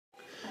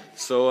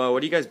So,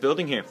 what are you guys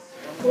building here?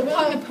 We're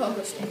building a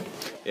Pogo Stick.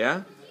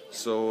 Yeah.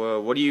 So,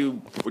 what are you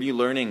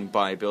learning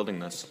by building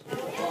this?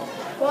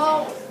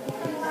 Well,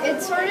 it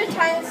sort of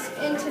ties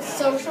into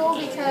social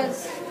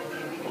because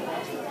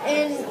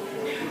in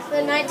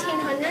the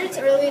 1900s,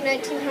 early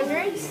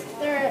 1900s,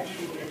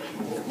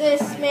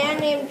 this man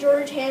named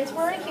George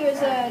Hansberg, he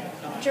was a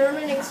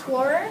German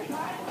explorer.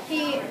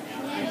 He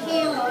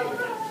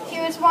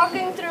was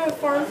walking through a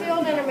farm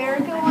field in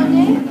America one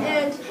day,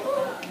 and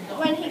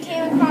when he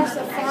came across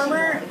a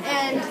farmer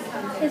and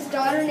his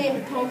daughter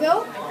named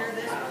Pogo,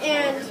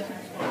 and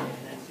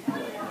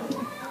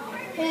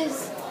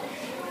his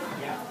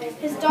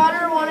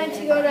daughter wanted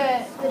to go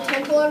to the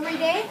temple every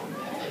day,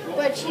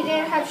 but she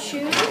didn't have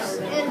shoes,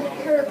 and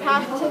her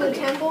path to the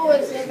temple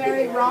was a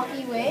very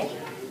rocky way.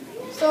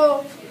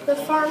 So the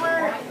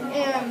farmer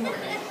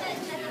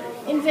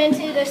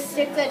invented a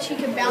stick that she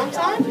could bounce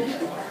on,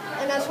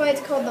 and that's why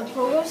it's called the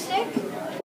Pogo Stick.